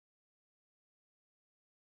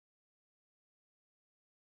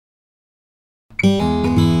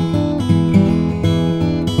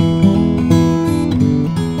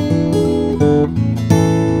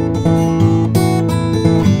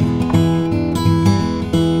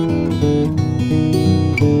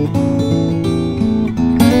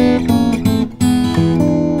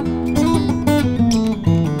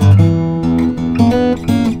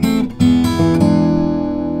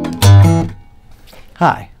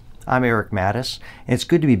I'm Eric Madis, and it's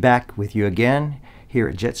good to be back with you again here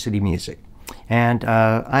at Jet City Music. And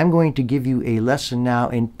I'm going to give you a lesson now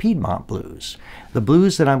in Piedmont blues. The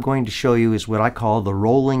blues that I'm going to show you is what I call the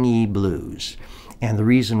rolling E blues. And the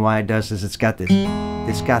reason why it does is it's got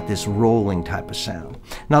this rolling type of sound.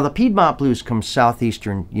 Now the Piedmont blues comes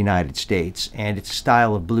southeastern United States, and it's a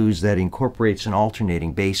style of blues that incorporates an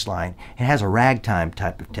alternating bass line and has a ragtime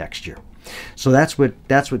type of texture. So that's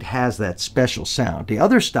what has that special sound. The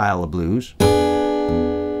other style of blues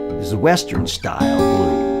is the Western style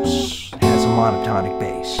blues. It has a monotonic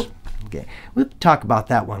bass. Okay, we'll talk about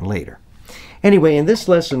that one later. Anyway, in this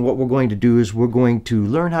lesson, what we're going to do is we're going to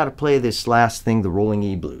learn how to play this last thing, the rolling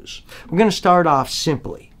E blues. We're going to start off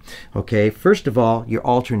simply. Okay, first of all, your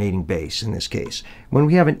alternating bass in this case. When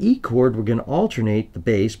we have an E chord, we're going to alternate the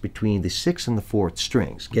bass between the 6th and the 4th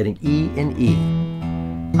strings, getting E and E.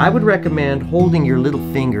 I would recommend holding your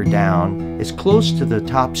little finger down as close to the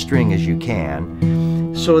top string as you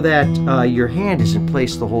can so that your hand is in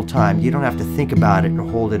place the whole time. You don't have to think about it or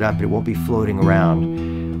hold it up. It won't be floating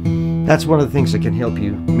around. That's one of the things that can help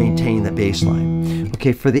you maintain the bass line.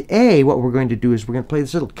 Okay, for the A, what we're going to do is we're going to play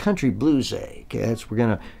this little country blues A. Okay, we're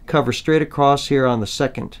going to cover straight across here on the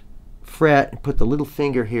 2nd fret and put the little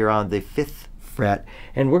finger here on the 5th fret,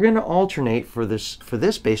 and we're going to alternate for this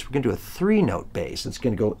bass. We're going to do a 3-note bass. It's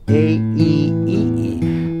going to go A, E, E,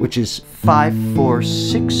 E, which is 5, 4,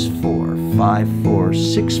 6, 4, 5, 4,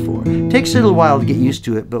 6, 4. Takes a little while to get used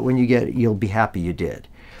to it, but when you get it, you'll be happy you did.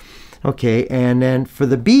 Okay, and then for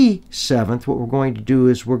the B7th, what we're going to do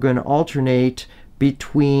is we're going to alternate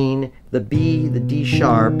between the B, the D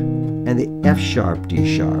sharp, and the F sharp,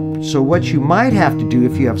 D sharp. So what you might have to do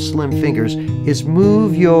if you have slim fingers is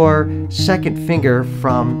move your 2nd finger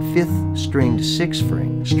from 5th string to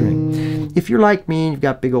 6th string. If you're like me and you've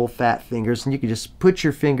got big old fat fingers, and you can just put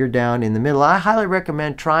your finger down in the middle, I highly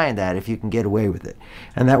recommend trying that if you can get away with it.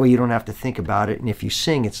 And that way you don't have to think about it, and if you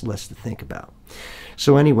sing, it's less to think about.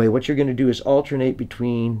 So anyway, what you're going to do is alternate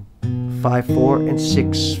between 5, 4, and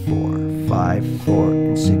 6, 4. 5, 4,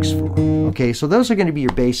 and 6, 4. Okay, so those are going to be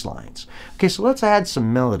your bass lines. Okay, so let's add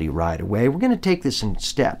some melody right away. We're going to take this in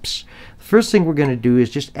steps. The first thing we're going to do is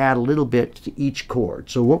just add a little bit to each chord.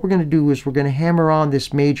 So what we're going to do is we're going to hammer on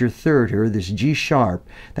this major 3rd here, this G sharp.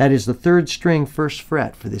 That is the 3rd string, 1st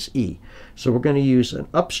fret for this E. So we're going to use an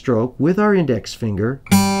upstroke with our index finger.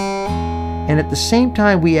 And at the same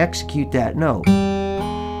time we execute that note,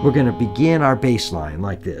 we're going to begin our bass line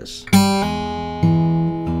like this.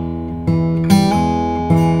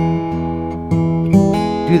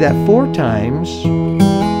 Do that 4 times.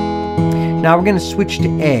 Now we're going to switch to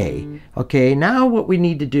A. Okay, now what we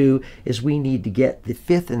need to do is we need to get the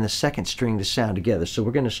 5th and the 2nd string to sound together. So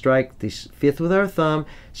we're going to strike the 5th with our thumb,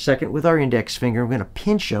 2nd with our index finger. We're going to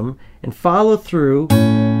pinch them and follow through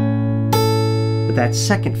with that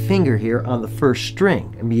 2nd finger here on the 1st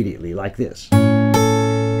string immediately, like this.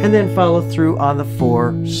 And then follow through on the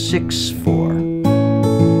 4, 6, 4.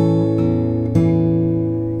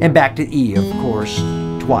 And back to E, of course,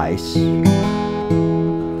 twice.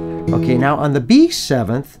 Okay, now on the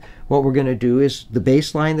B7th, what we're going to do is the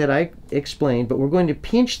bass line that I explained, but we're going to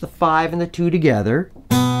pinch the 5 and the 2 together.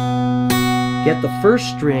 Get the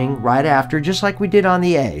 1st string right after, just like we did on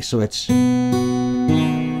the A. So it's...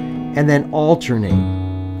 and then alternate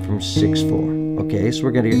from 6, 4. Okay, so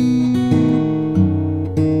we're going to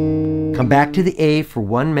come back to the A for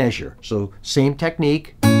 1 measure. So same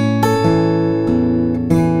technique.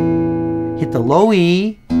 Hit the low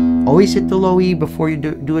E. Always hit the low E before you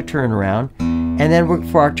do a turnaround. And then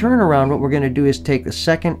for our turnaround, what we're going to do is take the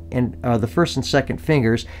 2nd and the 1st and 2nd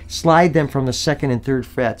fingers, slide them from the 2nd and 3rd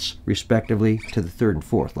frets respectively to the 3rd and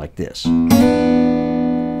 4th like this.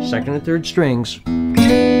 2nd and 3rd strings.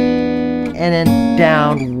 And then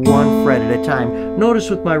down 1 fret at a time. Notice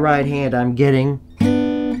with my right hand I'm getting,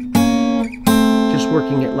 just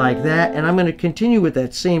working it like that, and I'm going to continue with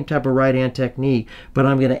that same type of right hand technique, but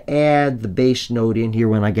I'm going to add the bass note in here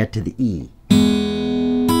when I get to the E.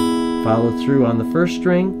 Follow through on the 1st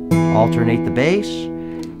string, alternate the bass,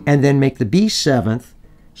 and then make the B7th,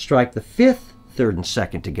 strike the 5th, 3rd, and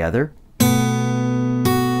 2nd together,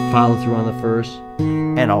 follow through on the 1st,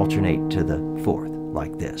 and alternate to the 4th,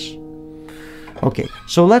 like this. Okay,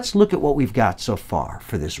 so let's look at what we've got so far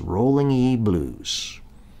for this rolling E blues.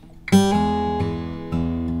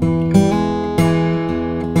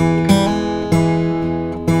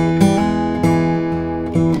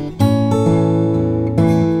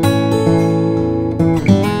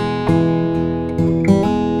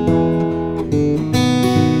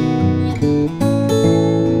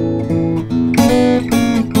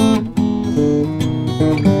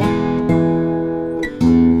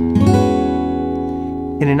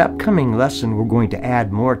 In an upcoming lesson, we're going to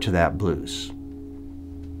add more to that blues.